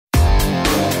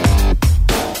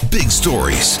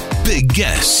stories, big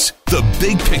guests, the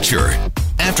big picture.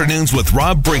 Afternoons with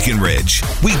Rob Breckenridge.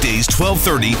 Weekdays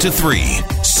 1230 to 3,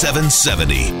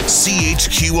 770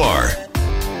 CHQR.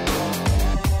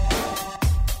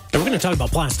 And we're going to talk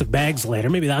about plastic bags later.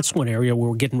 Maybe that's one area where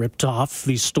we're getting ripped off,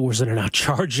 these stores that are now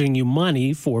charging you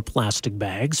money for plastic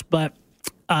bags. But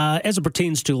as it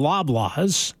pertains to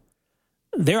Loblaws,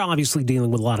 they're obviously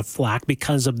dealing with a lot of flack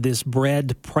because of this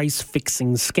bread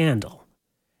price-fixing scandal.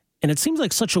 And it seems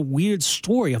like such a weird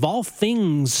story. Of all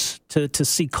things to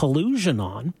see collusion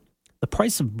on, the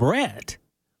price of bread,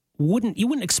 you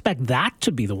wouldn't expect that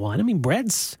to be the one. I mean,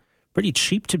 bread's pretty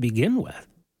cheap to begin with.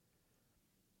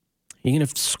 You're going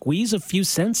to squeeze a few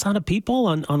cents out of people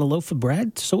on a loaf of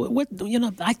bread? So,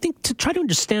 I think to try to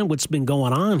understand what's been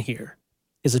going on here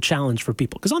is a challenge for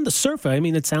people. Because on the surface, I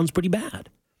mean, it sounds pretty bad.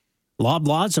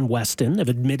 Loblaws and Weston have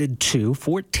admitted to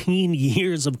 14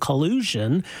 years of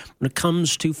collusion when it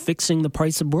comes to fixing the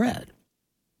price of bread.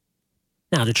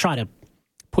 Now, to try to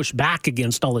push back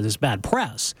against all of this bad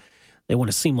press, they want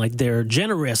to seem like they're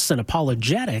generous and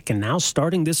apologetic. And now,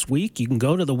 starting this week, you can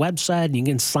go to the website and you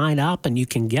can sign up and you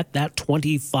can get that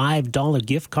 $25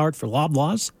 gift card for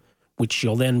Loblaws, which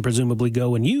you'll then presumably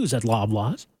go and use at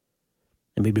Loblaws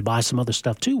and maybe buy some other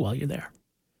stuff too while you're there.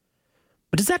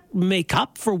 But does that make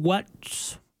up for what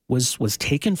was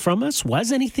taken from us?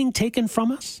 Was anything taken from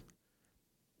us?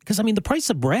 Because, I mean, the price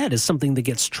of bread is something that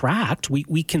gets tracked.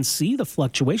 We can see the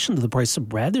fluctuation of the price of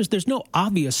bread. There's no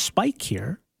obvious spike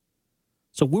here.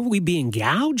 So were we being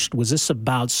gouged? Was this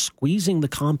about squeezing the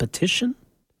competition?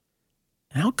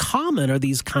 And how common are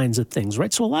these kinds of things,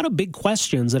 right? So a lot of big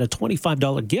questions that a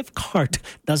 $25 gift card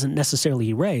doesn't necessarily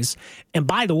erase. And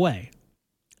by the way,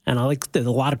 and I like that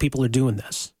a lot of people are doing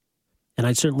this, and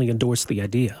I certainly endorse the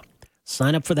idea.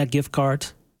 Sign up for that gift card,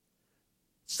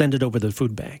 send it over to the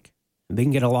food bank. And they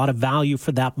can get a lot of value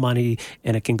for that money,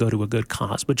 and it can go to a good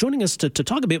cause. But joining us to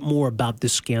talk a bit more about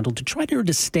this scandal, to try to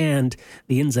understand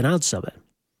the ins and outs of it,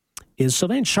 is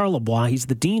Sylvain Charlebois. He's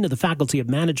the Dean of the Faculty of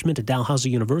Management at Dalhousie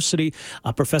University,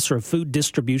 a professor of food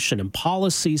distribution and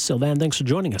policy. Sylvain, thanks for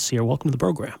joining us here. Welcome to the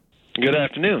program. Good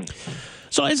afternoon.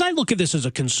 So as I look at this as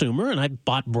a consumer, and I've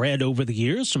bought bread over the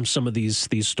years from some of these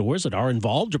stores that are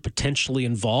involved or potentially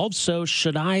involved, so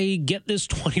should I get this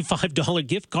 $25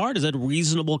 gift card? Is that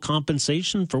reasonable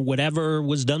compensation for whatever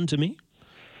was done to me?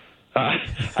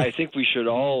 I think we should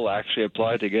all actually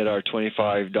apply to get our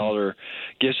 $25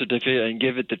 gift certificate and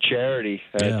give it to charity,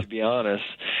 to be honest.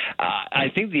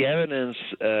 I think the evidence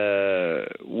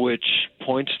which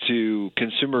points to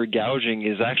consumer gouging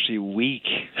is actually weak.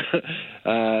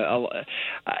 The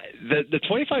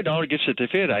 $25 gift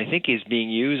certificate, I think, is being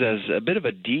used as a bit of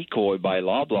a decoy by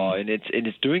Loblaw, and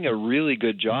it's doing a really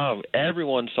good job.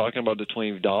 Everyone's talking about the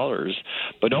 $20,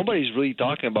 but nobody's really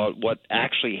talking about what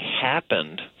actually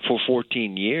happened for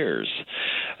 14 years.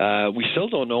 We still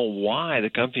don't know why the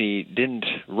company didn't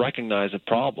recognize a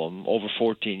problem over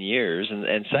 14 years.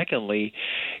 And secondly,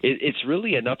 it's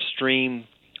really an upstream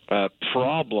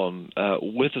problem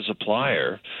with a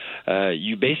supplier.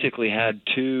 You basically had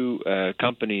two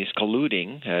companies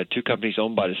colluding, two companies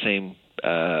owned by the same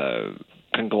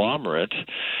conglomerate,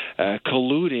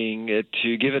 colluding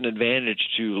to give an advantage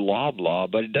to Loblaw,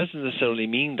 but it doesn't necessarily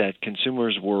mean that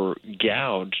consumers were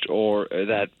gouged or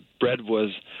that bread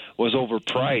was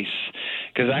overpriced,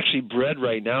 because actually bread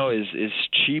right now is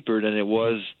cheaper than it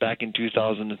was back in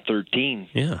 2013.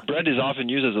 Yeah. Bread is often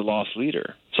used as a loss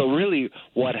leader. So really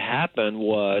what happened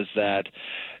was that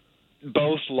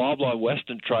both Loblaw and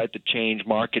Weston tried to change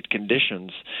market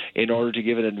conditions in order to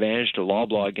give an advantage to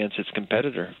Loblaw against its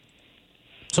competitor.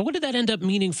 So what did that end up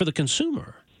meaning for the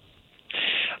consumer?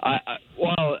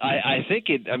 I think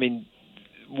it. I mean,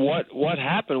 what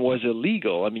happened was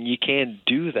illegal. I mean, you can't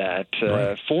do that.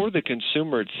 Right. For the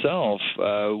consumer itself,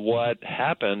 what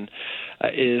happened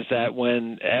is that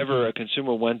whenever a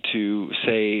consumer went to,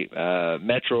 say,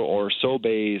 Metro or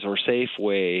Sobeys or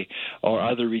Safeway or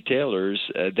other retailers,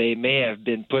 they may have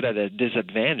been put at a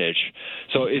disadvantage.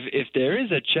 So if there is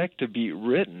a check to be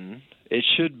written, it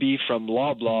should be from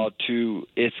Loblaw to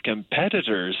its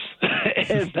competitors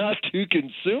and not to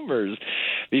consumers,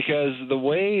 because the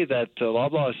way that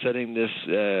Loblaw is setting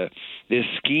this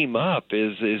scheme up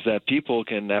is that people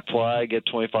can apply, get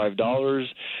 $25,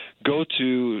 go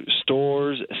to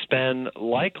stores, spend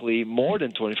likely more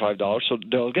than $25, so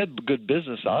they'll get good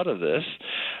business out of this.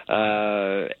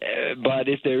 But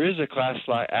if there is a class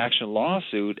action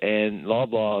lawsuit and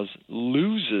Loblaw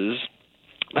loses,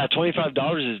 that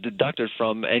 $25 is deducted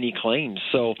from any claims.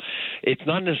 So it's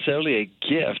not necessarily a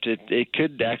gift. It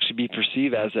could actually be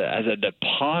perceived as a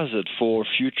deposit for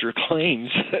future claims.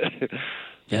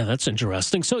 Yeah, that's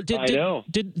interesting. So did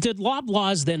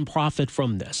Loblaws then profit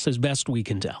from this, as best we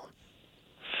can tell?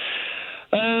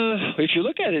 If you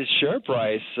look at his share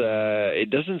price, it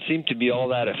doesn't seem to be all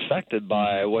that affected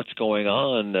by what's going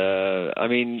on.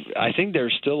 I think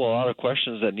there's still a lot of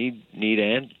questions that need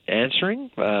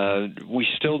answering. We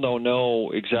still don't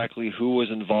know exactly who was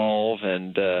involved,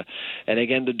 and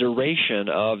again, the duration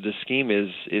of the scheme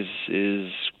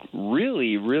is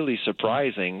really, really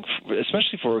surprising,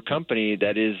 especially for a company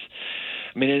that is.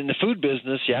 I mean, in the food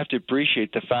business, you have to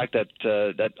appreciate the fact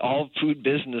that all food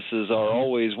businesses are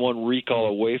always one recall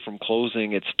away from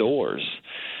closing its doors.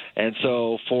 And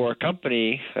so for a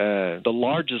company, the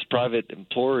largest private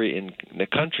employer in the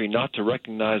country, not to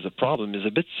recognize the problem is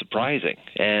a bit surprising.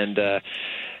 And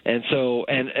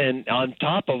on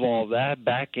top of all that,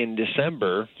 back in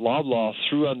December, Loblaw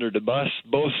threw under the bus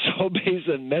both Sobeys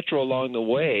and Metro along the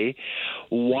way,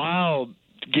 while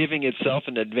giving itself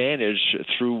an advantage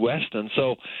through Weston.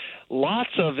 So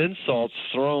lots of insults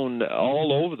thrown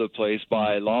all over the place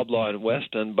by Loblaw and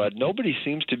Weston, but nobody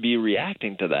seems to be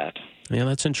reacting to that. Yeah,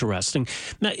 that's interesting.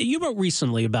 Now, you wrote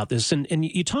recently about this, and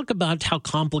you talk about how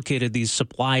complicated these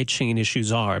supply chain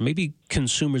issues are. Maybe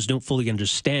consumers don't fully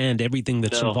understand everything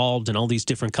that's involved in all these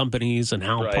different companies and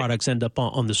how products end up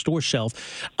on the store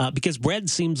shelf, because bread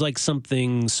seems like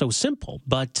something so simple,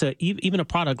 but even a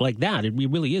product like that, it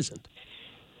really isn't.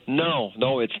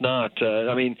 No, it's not.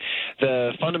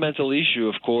 The fundamental issue,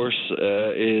 of course,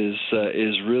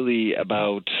 is really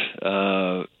about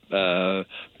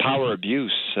power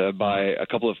abuse by a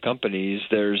couple of companies.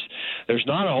 There's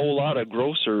not a whole lot of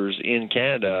grocers in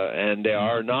Canada, and there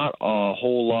are not a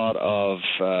whole lot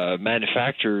of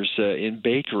manufacturers in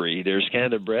bakery. There's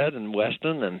Canada Bread and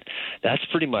Weston, and that's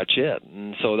pretty much it.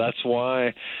 And so that's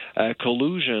why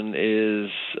collusion is.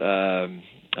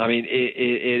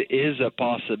 It is a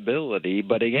possibility,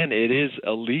 but again, it is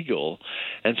illegal.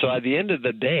 And so at the end of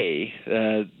the day,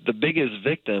 the biggest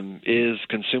victim is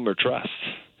consumer trust.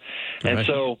 And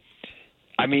so,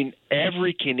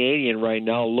 every Canadian right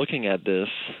now looking at this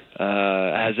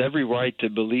has every right to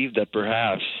believe that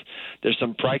perhaps there's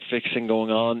some price fixing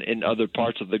going on in other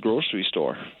parts of the grocery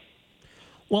store.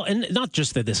 Well, and not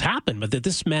just that this happened, but that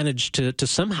this managed to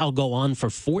somehow go on for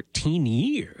 14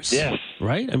 years. Yes.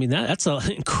 Right? I mean, that's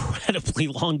an incredibly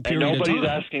long period of time. And nobody's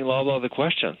asking Loblaw the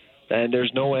question. And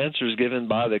there's no answers given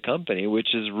by the company,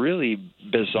 which is really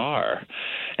bizarre.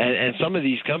 And some of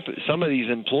these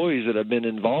employees that have been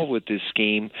involved with this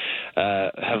scheme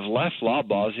have left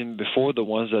Loblaws even before the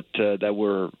ones that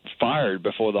were fired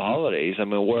before the holidays. I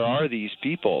mean, where are these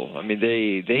people? I mean,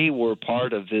 they were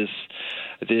part of this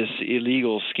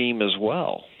illegal scheme as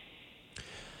well.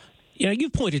 Yeah,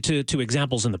 you've pointed to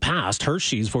examples in the past.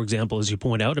 Hershey's, for example, as you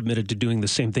point out, admitted to doing the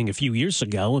same thing a few years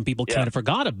ago, and people kind of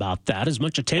forgot about that. As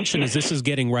much attention as this is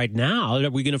getting right now, are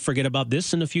we going to forget about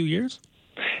this in a few years?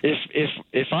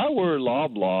 If I were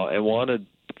Loblaw and wanted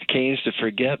Canes to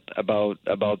forget about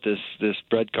this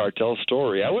bread cartel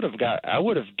story, I would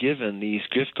have given these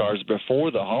gift cards before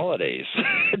the holidays.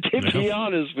 To be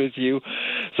honest with you,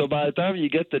 so by the time you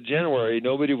get to January,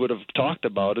 nobody would have talked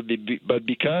about it. But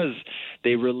because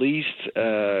they released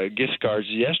gift cards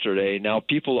yesterday, now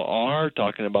people are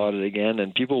talking about it again,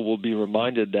 and people will be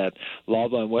reminded that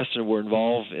Loblaw and Weston were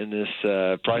involved in this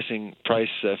price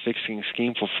fixing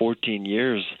scheme for 14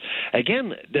 years.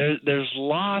 Again, there's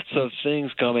lots of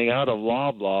things coming out of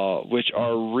Loblaw which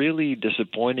are really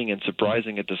disappointing and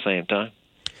surprising at the same time.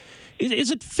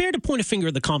 Is it fair to point a finger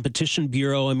at the Competition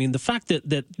Bureau? I mean, the fact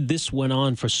that this went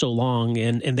on for so long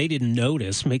and they didn't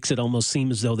notice makes it almost seem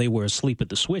as though they were asleep at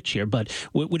the switch here. But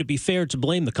would it be fair to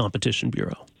blame the Competition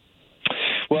Bureau?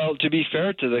 Well, to be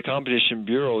fair to the Competition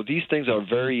Bureau, these things are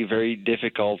very, very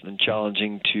difficult and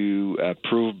challenging to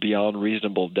prove beyond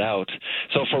reasonable doubt.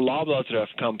 So for Loblaw to have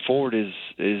come forward is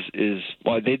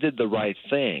they did the right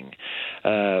thing.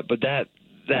 But that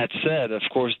said, of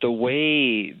course, the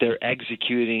way they're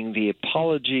executing the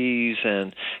apologies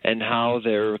and how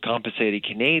they're compensating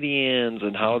Canadians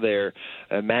and how they're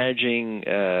managing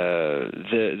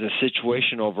the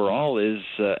situation overall is,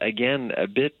 again, a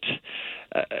bit...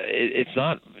 it's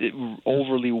not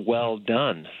overly well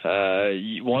done.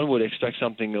 One would expect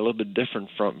something a little bit different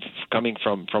coming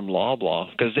from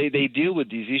Loblaw, because they deal with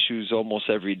these issues almost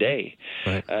every day.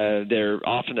 Right. They're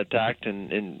often attacked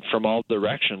from all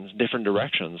different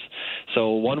directions. So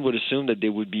one would assume that they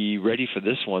would be ready for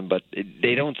this one, but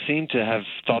they don't seem to have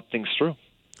thought things through.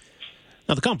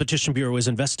 Now, the Competition Bureau is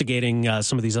investigating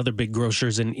some of these other big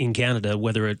grocers in Canada,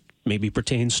 whether it maybe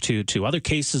pertains to other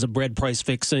cases of bread price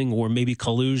fixing or maybe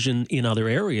collusion in other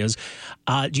areas.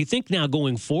 Do you think now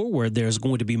going forward there's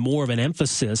going to be more of an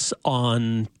emphasis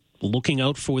on looking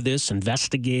out for this,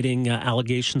 investigating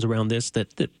allegations around this,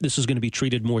 that this is going to be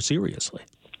treated more seriously?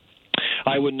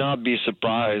 I would not be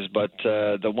surprised, but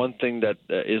the one thing that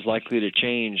is likely to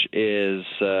change is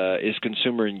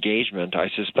consumer engagement.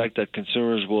 I suspect that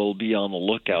consumers will be on the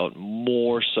lookout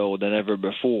more so than ever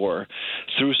before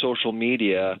through social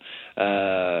media,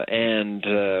 and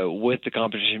with the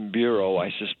Competition Bureau,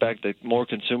 I suspect that more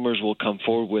consumers will come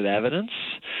forward with evidence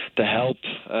to help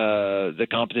the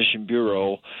Competition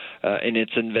Bureau in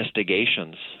its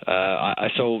investigations.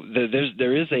 So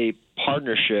there is a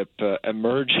partnership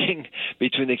emerging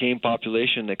between the Canadian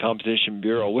population and the Competition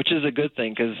Bureau, which is a good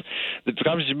thing because the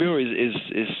Competition Bureau is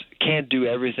can't do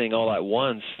everything all at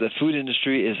once. The food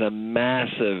industry is a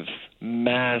massive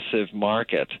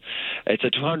market. It's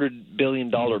a $200 billion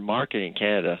market in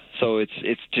Canada. So it's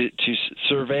to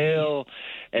surveil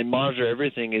and monitor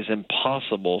everything is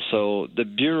impossible. So the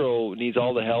Bureau needs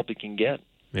all the help it can get.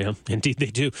 Yeah, indeed they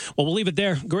do. Well, we'll leave it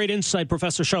there. Great insight,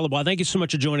 Professor Charlebois. Thank you so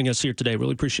much for joining us here today.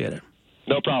 Really appreciate it.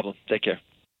 No problem. Take care.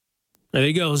 There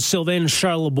you go, Sylvain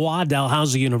Charlebois,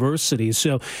 Dalhousie University.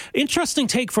 So interesting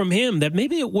take from him that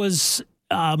maybe it was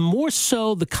more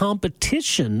so the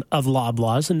competition of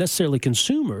Loblaws and necessarily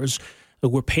consumers who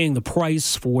were paying the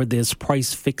price for this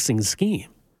price-fixing scheme.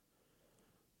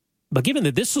 But given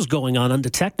that this was going on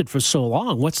undetected for so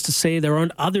long, what's to say there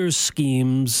aren't other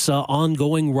schemes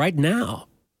ongoing right now?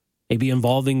 Maybe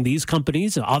involving these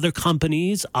companies, other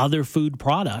food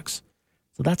products.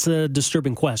 So that's a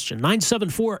disturbing question.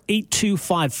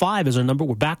 974-8255 is our number.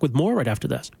 We're back with more right after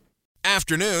this.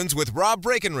 Afternoons with Rob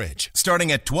Breckenridge,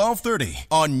 starting at 12:30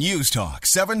 on News Talk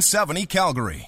 770 Calgary.